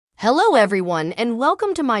Hello everyone and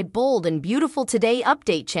welcome to my Bold and Beautiful Today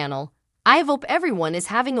update channel. I hope everyone is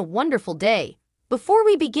having a wonderful day. Before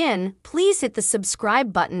we begin, please hit the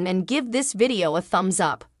subscribe button and give this video a thumbs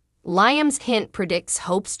up. Liam's hint predicts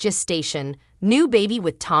Hope's gestation. New baby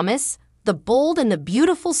with Thomas? The bold and the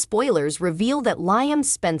beautiful spoilers reveal that Liam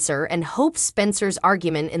Spencer and Hope Spencer's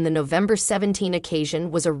argument in the November 17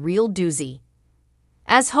 occasion was a real doozy.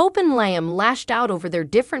 As Hope and Liam lashed out over their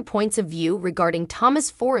different points of view regarding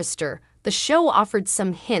Thomas Forrester, the show offered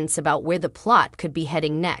some hints about where the plot could be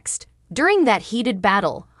heading next. During that heated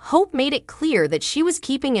battle, Hope made it clear that she was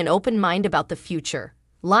keeping an open mind about the future.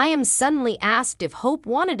 Liam suddenly asked if Hope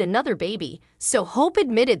wanted another baby, so Hope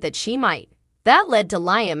admitted that she might. That led to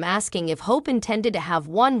Liam asking if Hope intended to have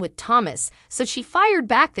one with Thomas, so she fired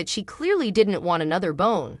back that she clearly didn't want another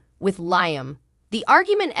bone with Liam. The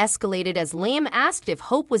argument escalated as Liam asked if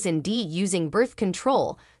Hope was indeed using birth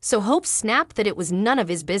control, so Hope snapped that it was none of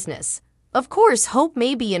his business. Of course, Hope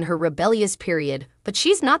may be in her rebellious period, but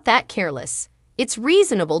she's not that careless. It's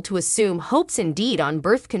reasonable to assume Hope's indeed on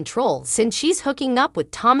birth control since she's hooking up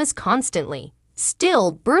with Thomas constantly.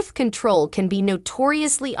 Still, birth control can be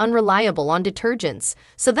notoriously unreliable on detergents,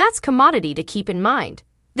 so that's commodity to keep in mind.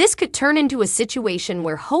 This could turn into a situation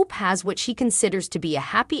where Hope has what she considers to be a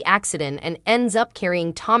happy accident and ends up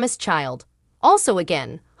carrying Thomas' child. Also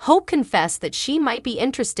again, Hope confessed that she might be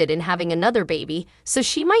interested in having another baby, so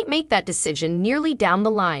she might make that decision nearly down the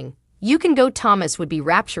line. You can go. Thomas would be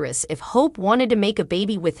rapturous if Hope wanted to make a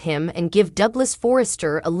baby with him and give Douglas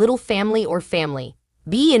Forrester a little family or family.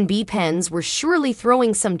 B&B pens were surely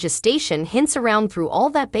throwing some gestation hints around through all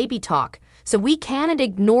that baby talk, so we can't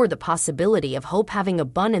ignore the possibility of Hope having a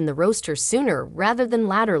bun in the roaster sooner rather than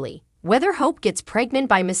laterally. Whether Hope gets pregnant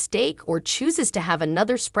by mistake or chooses to have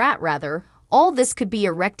another sprat rather, all this could be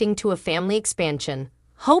erecting to a family expansion.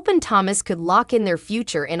 Hope and Thomas could lock in their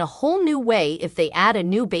future in a whole new way if they add a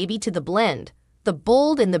new baby to the blend. The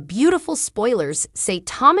bold and the beautiful spoilers say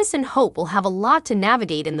Thomas and Hope will have a lot to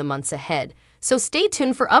navigate in the months ahead, so stay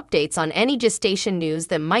tuned for updates on any gestation news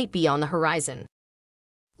that might be on the horizon.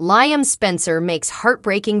 Liam Spencer makes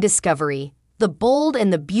heartbreaking discovery. The bold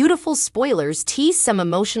and the beautiful spoilers tease some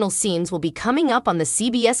emotional scenes will be coming up on the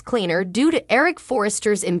CBS Cleaner due to Eric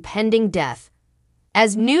Forrester's impending death.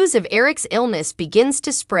 As news of Eric's illness begins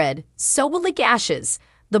to spread, so will the gashes.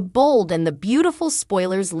 The bold and the beautiful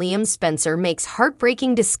spoilers Liam Spencer makes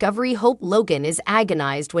heartbreaking discovery. Hope Logan is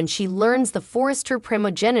agonized when she learns the Forrester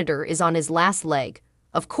primogenitor is on his last leg.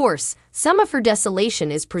 Of course, some of her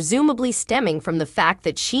desolation is presumably stemming from the fact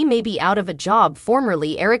that she may be out of a job.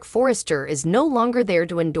 Formerly, Eric Forrester is no longer there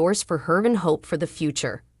to endorse for her and Hope for the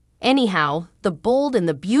future. Anyhow, the bold and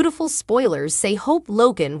the beautiful spoilers say Hope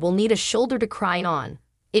Logan will need a shoulder to cry on.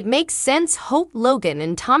 It makes sense. Hope Logan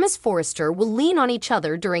and Thomas Forrester will lean on each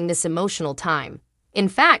other during this emotional time. In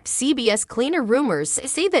fact, CBS Cleaner rumors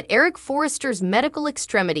say that Eric Forrester's medical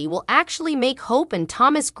extremity will actually make Hope and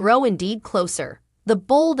Thomas grow indeed closer. The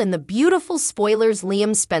bold and the beautiful spoilers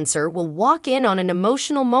Liam Spencer will walk in on an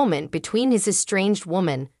emotional moment between his estranged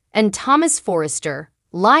woman and Thomas Forrester.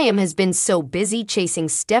 Liam has been so busy chasing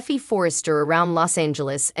Steffi Forrester around Los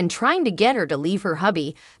Angeles and trying to get her to leave her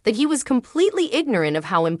hubby that he was completely ignorant of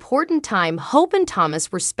how important time Hope and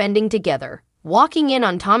Thomas were spending together. Walking in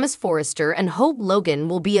on Thomas Forrester and Hope Logan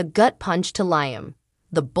will be a gut punch to Liam.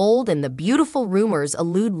 The bold and the beautiful rumors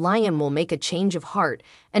allude Liam will make a change of heart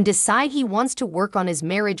and decide he wants to work on his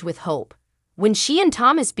marriage with Hope. When she and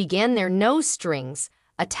Thomas began their no-strings,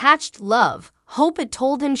 attached love, Hope had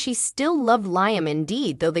told him she still loved Liam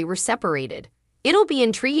indeed though they were separated. It'll be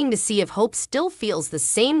intriguing to see if Hope still feels the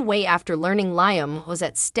same way after learning Liam was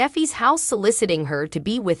at Steffi's house soliciting her to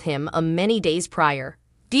be with him many days prior.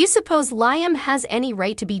 Do you suppose Liam has any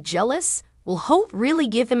right to be jealous? Will Hope really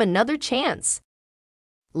give him another chance?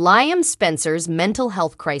 Liam Spencer's mental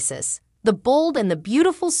health crisis. The bold and the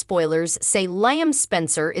beautiful spoilers say Liam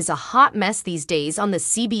Spencer is a hot mess these days on the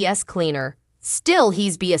CBS Cleaner. Still,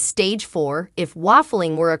 he's be a stage 4 if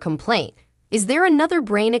waffling were a complaint. Is there another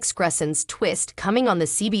brain excrescence twist coming on the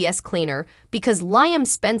CBS Cleaner? Because Liam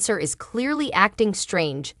Spencer is clearly acting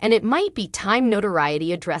strange and it might be time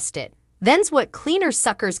notoriety addressed it. Then's what Cleaner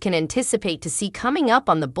suckers can anticipate to see coming up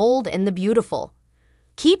on the bold and the beautiful.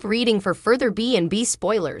 Keep reading for further B&B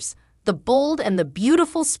spoilers. The bold and the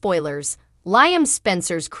beautiful spoilers. Liam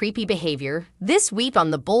Spencer's creepy behavior. This week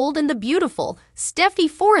on The Bold and the Beautiful, Steffi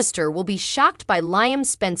Forrester will be shocked by Liam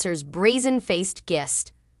Spencer's brazen-faced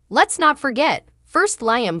guest. Let's not forget, first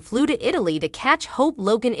Liam flew to Italy to catch Hope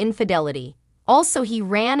Logan infidelity. Also, he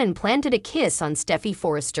ran and planted a kiss on Steffi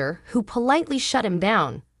Forrester, who politely shut him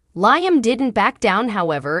down. Liam didn't back down,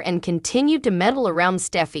 however, and continued to meddle around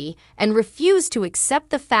Steffi and refused to accept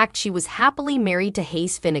the fact she was happily married to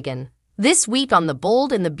Hayes Finnegan. This week on The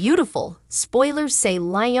Bold and the Beautiful, spoilers say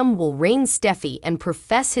Liam will reign Steffi and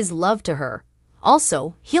profess his love to her.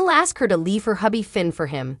 Also, he'll ask her to leave her hubby Finn for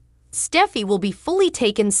him. Steffi will be fully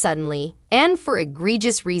taken suddenly, and for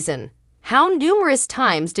egregious reason. How numerous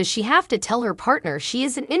times does she have to tell her partner she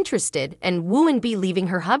isn't interested and won't be leaving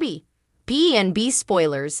her hubby? B&B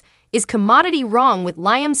spoilers. Is commodity wrong with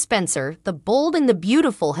Liam Spencer? The Bold and the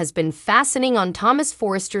Beautiful has been fastening on Thomas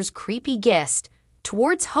Forrester's creepy guest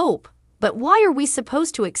towards Hope. But why are we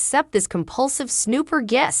supposed to accept this compulsive snooper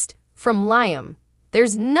guest from Liam?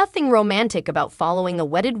 There's nothing romantic about following a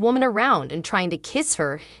wedded woman around and trying to kiss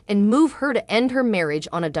her and move her to end her marriage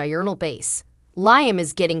on a diurnal base. Liam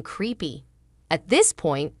is getting creepy. At this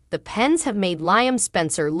point, the Pens have made Liam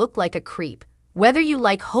Spencer look like a creep. Whether you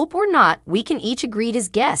like Hope or not, we can each agree his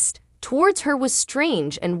guest towards her was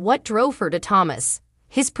strange and what drove her to Thomas.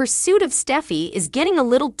 His pursuit of Steffi is getting a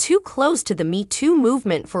little too close to the Me Too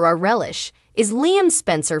movement for our relish. Is Liam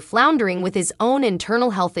Spencer floundering with his own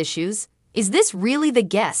internal health issues? Is this really the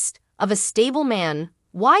guest of a stable man?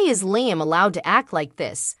 Why is Liam allowed to act like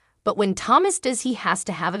this, but when Thomas does he has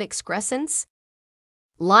to have an excrescence?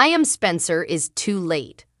 Liam Spencer is too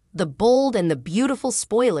late. The Bold and the Beautiful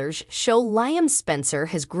spoilers show Liam Spencer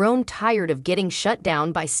has grown tired of getting shut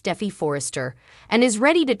down by Steffi Forrester and is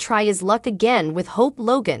ready to try his luck again with Hope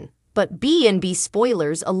Logan. But B&B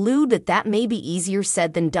spoilers allude that may be easier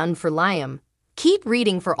said than done for Liam. Keep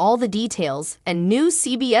reading for all the details and new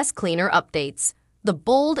CBS Cleaner updates. The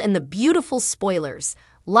Bold and the Beautiful spoilers.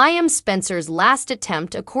 Liam Spencer's last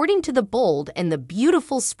attempt. According to The Bold and the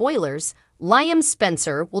Beautiful spoilers, Liam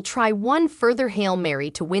Spencer will try one further Hail Mary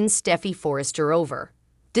to win Steffi Forrester over.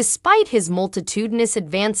 Despite his multitudinous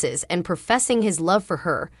advances and professing his love for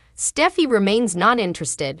her, Steffi remains not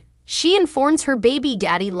interested. She informs her baby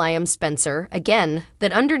daddy Liam Spencer, again,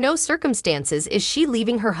 that under no circumstances is she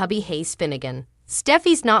leaving her hubby Hayes Finnegan.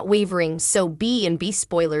 Steffi's not wavering, so B&B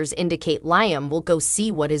spoilers indicate Liam will go see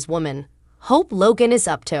what his woman, Hope Logan, is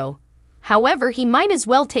up to. However, he might as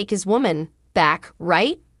well take his woman back,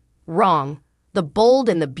 right? Wrong. The Bold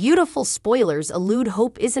and the Beautiful spoilers allude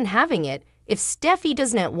Hope isn't having it if Steffi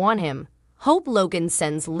doesn't want him. Hope Logan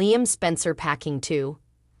sends Liam Spencer packing too.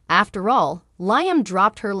 After all, Liam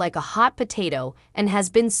dropped her like a hot potato and has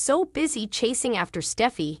been so busy chasing after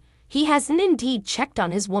Steffi, he hasn't indeed checked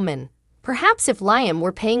on his woman. Perhaps if Liam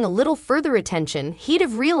were paying a little further attention, he'd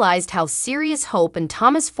have realized how serious Hope and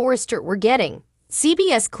Thomas Forrester were getting.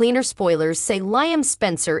 CBS Cleaner spoilers say Liam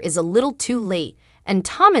Spencer is a little too late, and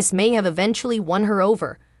Thomas may have eventually won her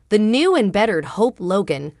over. The new and bettered Hope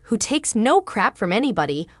Logan, who takes no crap from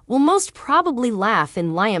anybody, will most probably laugh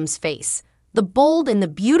in Liam's face. The Bold and the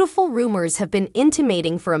Beautiful rumors have been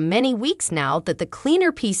intimating for many weeks now that the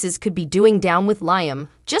Cleaner pieces could be doing down with Liam,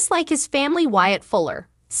 just like his family Wyatt Fuller.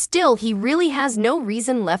 Still, he really has no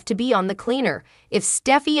reason left to be on the Cleaner if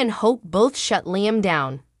Steffi and Hope both shut Liam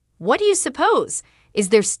down. What do you suppose? Is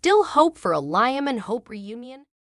there still hope for a Liam and Hope reunion?